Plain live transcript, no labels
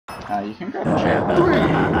You can grab a chair. 3, 2, 1.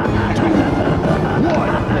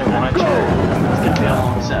 One chair. It's gonna be a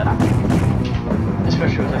long set.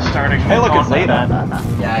 Especially with the starting. Hey, look, it's Zeta.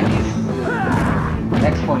 Yeah, he's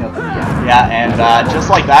next point of the yeah. Yeah, and just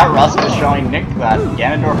like that, Rust is showing Nick that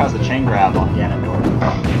Ganondorf has a chain grab on Ganondorf.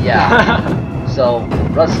 Yeah. So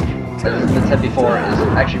Rust, as has been said before, is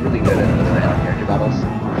actually really good at character battles.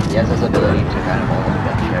 He has this ability to kind of hold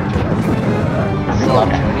the character big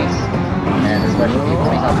opportunities, and especially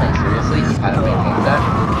when he's not playing seriously, he kind of maintains that.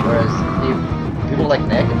 Whereas people like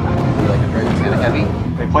Nick, who like are very mechanic heavy,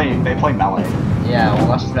 They play melee. yeah, well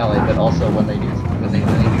not just melee, but also when they do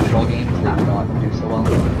troll games, they do not do so well.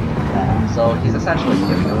 So he's essentially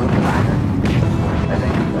giving a little bit better, I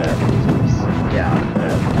think. Yeah.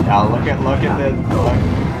 Yeah, look at the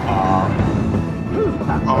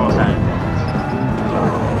Almost had it.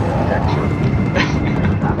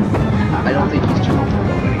 I don't think he's too hopeful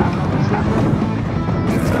about winning.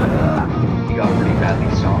 He got pretty badly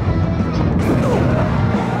stomped.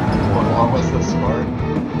 what was the score?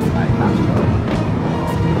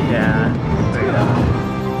 Yeah.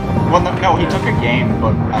 Well, no, he took a game,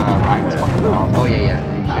 but Ryan was playing well. Oh yeah,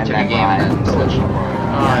 yeah. He took a game and then switched.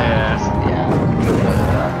 Oh yeah.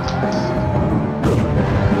 Yeah.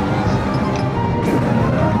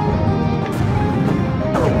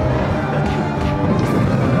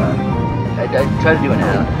 I tried to do an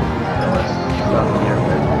ad.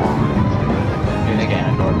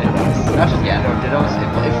 Ganondorf Dittos. Not just Ganondorf Dittos.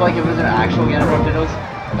 If like it was an actual Ganondorf Dittos,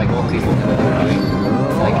 like all people knew what they were doing,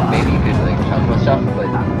 like maybe you could like talk about stuff, but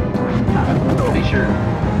I'm pretty sure.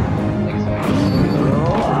 Like it's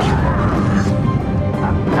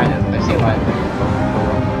kind of. I've seen mine.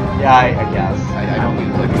 Yeah, I guess. I don't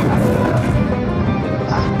use like.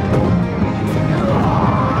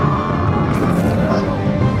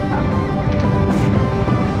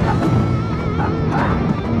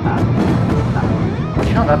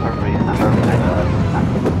 Not that perfect.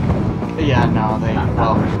 Yeah, no,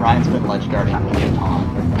 well, Ryan's been ledge guarding with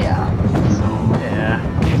Ganon. Yeah. So, Yeah.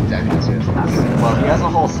 Exactly. Seriously. well, he has a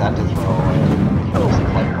whole set to throw, and he doesn't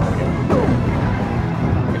play Morgan.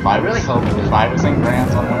 If I really hope if I was in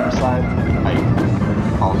Grants on winner side,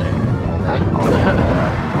 all day. All day.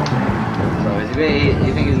 So is he?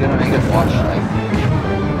 You think he's gonna make us watch like?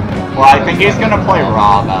 Well, I think he's gonna play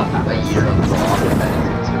Rob after A year of Raw, and then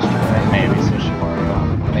he's gonna switch to Ray. maybe switch to Wario.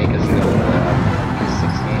 Make us go these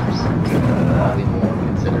 6 games. Probably more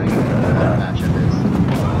considering what the matchup is.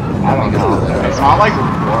 I don't know. It's not like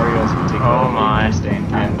Wario's particularly Oh my. interesting,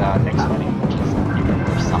 and Nick's winning, which is even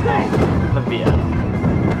worse somehow. The BM.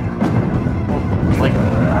 Like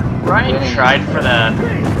Ryan tried for the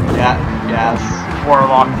Yeah, yes.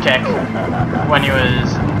 warlock kick when he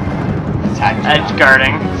was Attack edge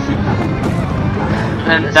guarding.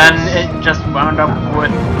 And then it just wound up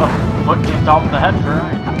with a foot to the top of the head for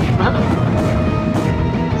Ryan.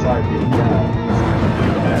 Sorry,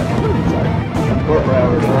 sorry. Poor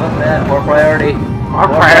priority. Oh man, more priority. Our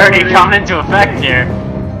priority coming into effect here.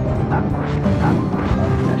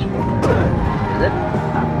 Is it?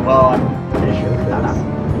 Well, I'm pretty sure it is.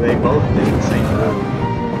 They both did the same move.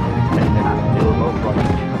 And they were both lucky.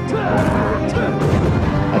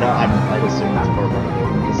 I'd assume it's poor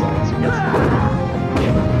priority besides who gets the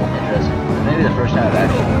Interesting. Maybe the first time I've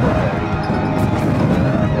actually seen priority.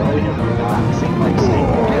 Really have not seen like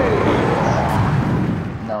Snake.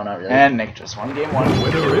 No, not really. And Nick just won game 1.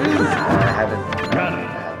 Winner is I haven't really.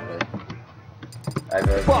 I've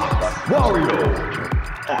Wario.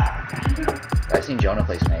 I've seen Jonah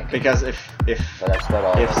play Snake. Because if But that's about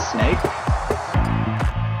all.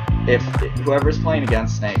 if whoever's playing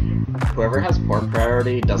against Snake, whoever has poor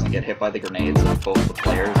priority doesn't get hit by the grenades if both the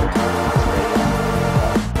players are in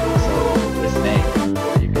So with Snake,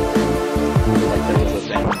 you can, like there was a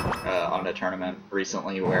thing on a tournament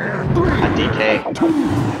recently where a DK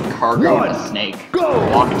cargoed a Snake,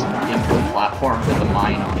 walked into a platform with a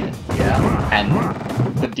mine on it. Yeah. And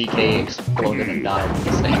the DK exploded and died.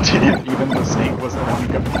 The Snake didn't, even though Snake was the one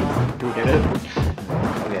who did it.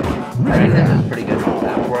 Okay. I think this is pretty good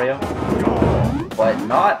for you. But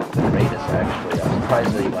not the greatest, actually. I'm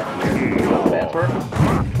surprised that you went here. Bands were?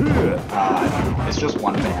 It's just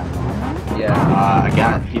one band. Yeah.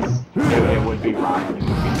 Again, it would be Ryan. It would be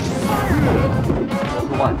What's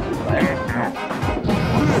the one? Right?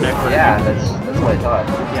 Yeah, that's what I thought.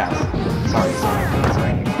 yes. Sorry.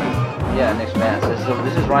 Yeah, next band. So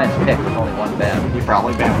this is Ryan's pick with only one band. He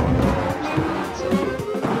probably banned one.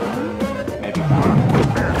 Maybe not.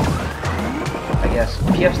 I guess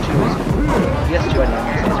PS2 is PS2 I know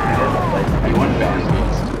is pretty good, but He wouldn't ban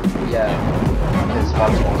PS2. yeah, because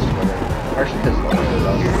Fox wants to go there. Partially because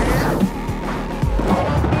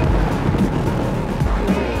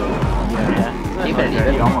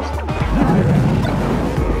almost.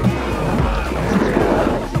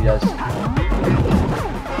 He does.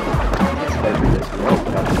 It's way for this.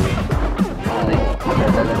 Really? That's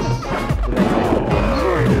the main thing with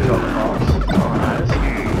games. Drop calls.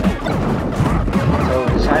 So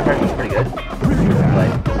his time pressure is pretty good, but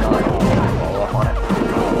it's not follow up on it.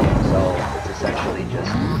 So it's essentially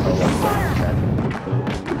just a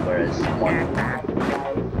 100%. Whereas one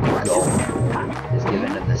go is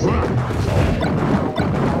given in the same result.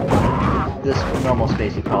 This normal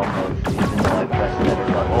spacey problem of even though I press better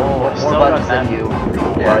button, more buttons than you,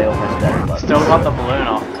 Wario press better buttons. Still got the balloon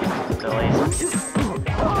off the laser.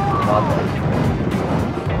 Got that.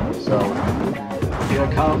 So Here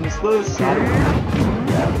comes the sun.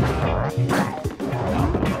 yeah.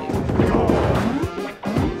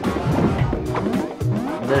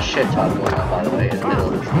 There's shit talk going on, by the way, in the middle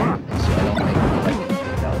of this game, so I don't think I can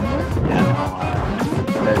pick out.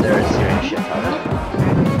 Yeah, There is serious shit talk.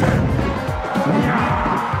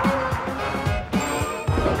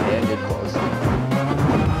 Okay, I did close.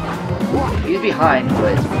 He's behind,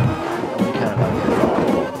 but we kind of got good.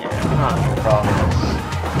 Yeah, The problem is,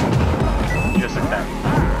 just like that.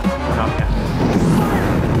 Okay.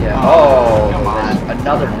 yeah. Oh, Oh, come on. there's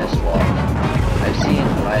another missed walk. I've seen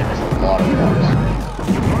Ryan miss a lot of walks,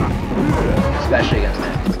 especially against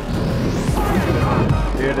Nick.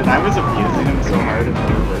 dude, and I was abusing him so hard in the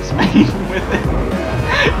reverse main with it.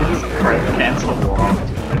 He just canceled the wall.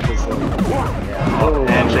 Just like, Yeah. oh,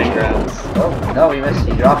 and chain grabs. Oh no, he missed.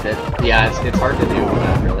 He dropped it. Yeah, it's hard to do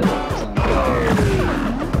that really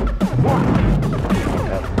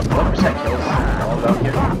 1% kills all around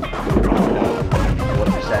here.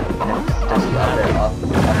 1% just up there, up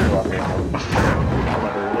there.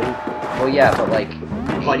 Well, yeah, but like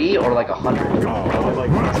 80 or like 100.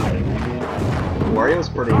 Like, Wario's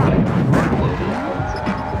pretty like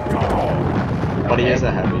but he is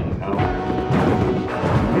a heavy,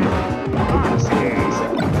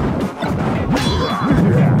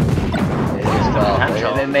 It is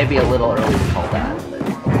well. It may be a little early to call that.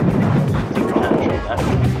 But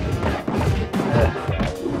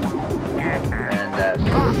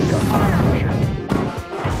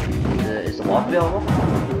and is the walk available?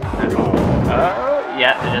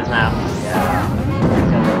 Yeah, it is now. Yeah.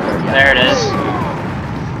 There it is.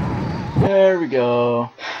 There we go.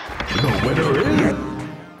 The winner is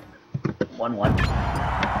 1-1.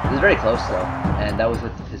 It was very close though, and that was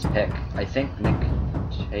with his pick. I think Nick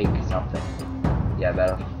take something. Yeah,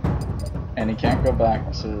 better. And he can't go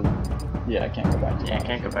back to yeah, I can't go back to Yeah,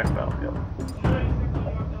 can't go back to Battlefield.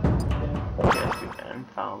 And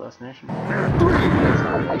final destination. chain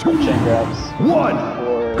grabs. 1.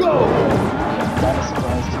 Or Go! kind of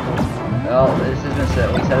surprised. Well, this has been said.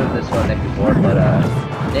 We said this about Nick before, but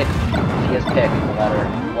Nick, if he has pick, no matter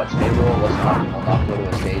what's favorable, what's not, will not go to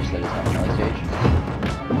a stage that is not an early stage.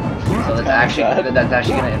 So that's actually going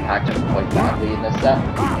to impact him quite badly in this set.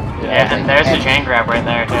 Yeah, and there's the chain grab right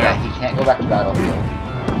there too. Yeah, he can't go back to Battlefield,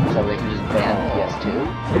 so they can just ban PS2,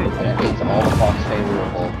 and it means all the Fox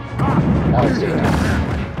favorable early stages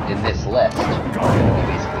in this list are going to be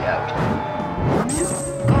basically out.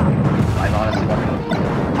 I'm honestly wondering if he's going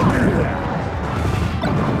to.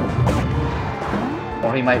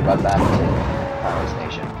 Or he might run back to Final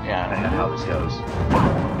Station, depending on how this goes.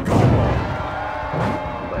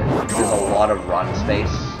 But there's a lot of run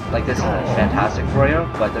space. Like, this isn't fantastic for you,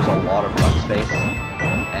 but there's a lot of run space.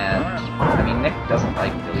 And, I mean, Nick doesn't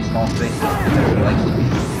like really small spaces because he likes to be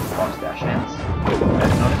box dash hands. I've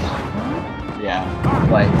noticed. Yeah.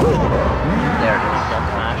 But, there it is.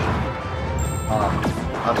 Up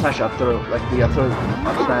Up smash up throw, like the up throw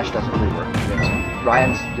up smash doesn't really work.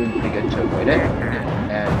 Ryan's doing pretty good to avoid it,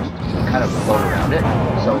 and he can kind of float around it,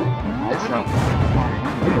 so it's not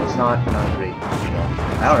great. I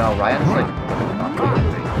don't know, Ryan's like not great.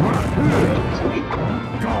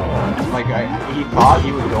 Like he thought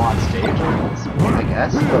he would go on stage, I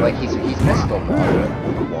guess, but like he's missed a lot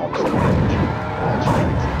of walks in range.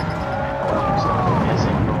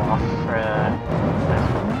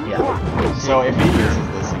 Yeah. So if he uses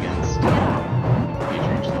this against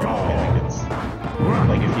Peatreach, then I think it's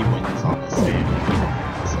like if he wins on this stage,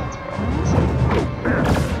 that's probably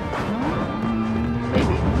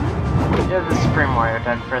Maybe. Yeah, the Supreme Wario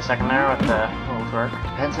dead for a second there with the little twerk.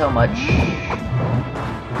 Depends how much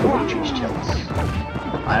Peatreach tilts.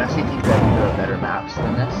 I honestly think that there are better maps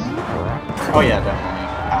than this. Oh yeah, definitely.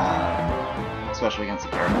 Especially against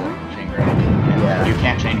the careful chain grab. Yeah. You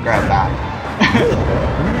can't chain grab back.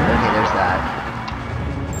 Okay, there's that.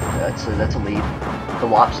 That's a lead. The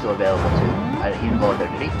Wop's still available too. He didn't blow it there,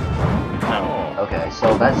 did he? No. Okay. Okay,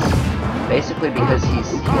 so that's basically because he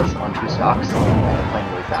has on 2 stocks and they're playing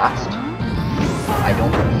really fast.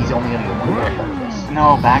 He's only gonna get 1 goal out of this.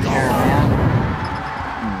 No, back air, man.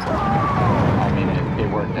 I mean, it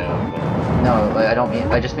worked out, but... No, like,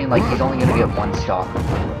 I just mean like he's only gonna get 1 stock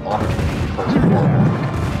opportunity to close the wall.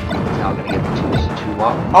 He's now gonna get 2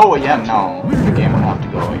 walk. Oh, yeah, no. The game would have to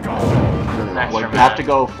go like Extra would have to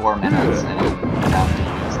go 4 minutes, and you'd have to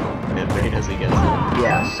use it right as he gets it.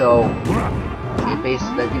 Yeah, so it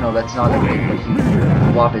basically, you know, that's not a great, but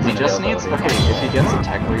the WAP is He just needs, okay, if he gets a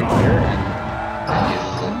tech replayer and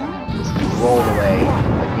uses it, then he'll just rolled away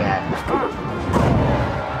again.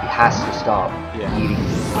 He has to stop eating.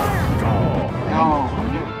 No.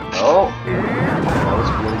 Oh, that was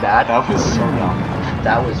really bad. That was so dumb.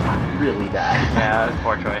 That was really bad. Yeah, that was a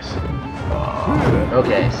poor choice.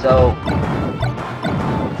 Okay, so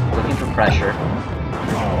looking for pressure.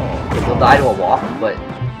 He'll die to a walk, but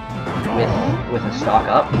with a stock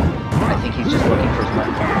up, I think he's just looking for his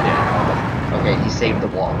money. Yeah. Okay, he saved the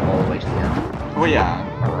wall all the way to the end. Oh yeah.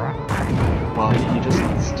 Well, he just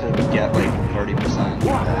needs to get like 30%.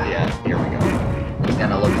 Yeah, here we go. He's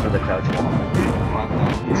gonna look for the crouch wall. What? No,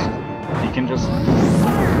 he can just...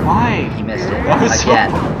 Why? He missed it That was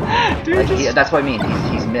again. So... Dude, Like, just... that's what I mean.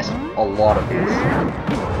 He's missed a lot of this.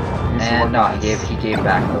 And no, he gave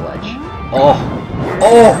back the ledge. Oh!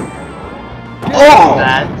 Oh! Oh!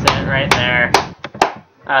 That's it right there.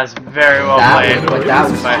 That was very well played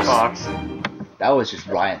by Fox. That was just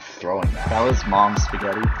Ryan throwing that. That was mom's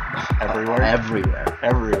spaghetti. Everywhere. Everywhere.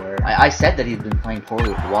 Everywhere. I said that he'd been playing poorly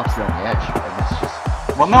with walks on the edge, and it's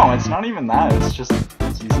just... Well, no, it's not even that. It's just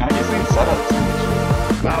he's not using setups.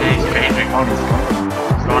 Yeah, he's changing. Oh, he's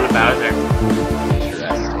Going to Bowser.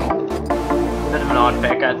 Interesting. Bit of an odd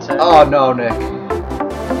pick, I'd say. Oh, no, Nick.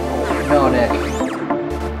 No, Nick.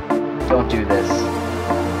 Don't do this.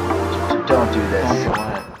 Don't do this.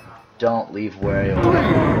 Don't leave Wario.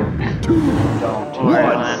 Don't do Wario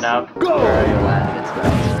this. land up. Wario land gets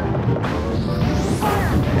Bowser.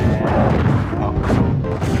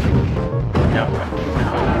 Nope.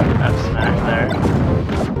 That's smash there.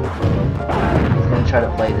 He's gonna try to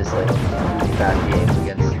play this like bad games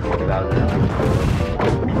against Bowser.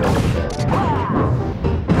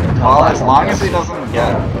 Well, as long as he doesn't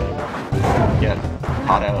get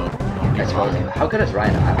caught out. I suppose. How good is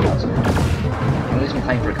Ryan at Bowser? He's been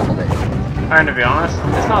playing for a couple days. And to be honest,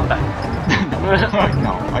 it's not bad. No,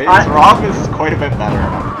 his Rob is quite a bit better.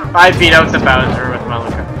 I beat out the Bowser with my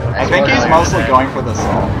Luca. I think he's mostly going for the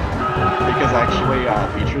salt. Because actually,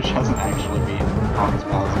 Peatreach hasn't actually beaten Thomas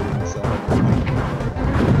Bowser, so...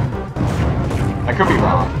 I could be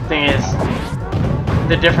wrong. Thing is,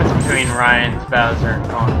 the difference between Ryan's Bowser and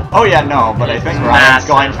Ganon. Oh yeah, no, but I think It's Ryan's massive.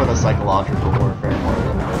 going for the psychological warfare more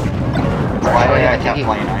than... That's why I kept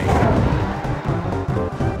playing Ike.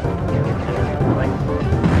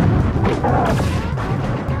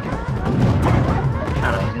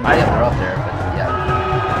 They're up there, but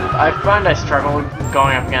yeah. I find I struggle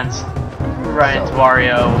going up against Ryan's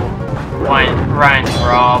Wario, Ryan's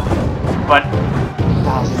Rob, but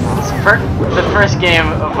the first game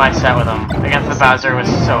of my set with him against the Bowser was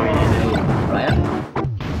so easy. Ryan?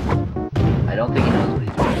 I don't think he knows what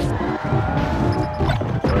he's doing.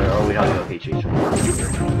 Or are we talking about Peatreach?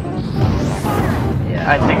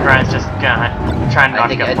 Yeah. I think Ryan's just gonna try not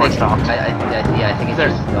to get forced off. Yeah, I think he's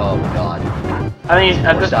just... Oh, God. I think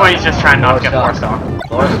at this point he's just trying not to get forced off.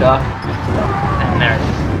 Lower stock. And there it is.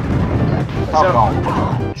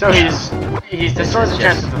 So he's destroyed the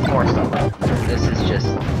chances of forced off. This is just...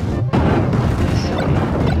 silly.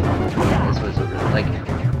 This was a really... Like...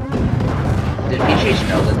 Did Peatreach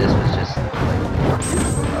know that this was just... Like,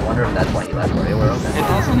 I wonder if that's why he left WarioWare open. It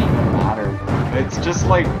doesn't even matter. It's just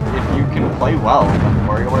like, if you can play well, then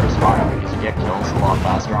WarioWare is fine, because you get kills a lot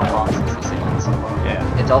faster on boxes, the ceiling, so...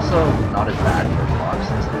 Yeah. It's also not as bad for Fox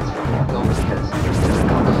as it is for Mongo, because there's a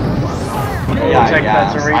couple of Yeah, Check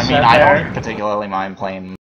that's a I reset mean, I there. don't particularly mind playing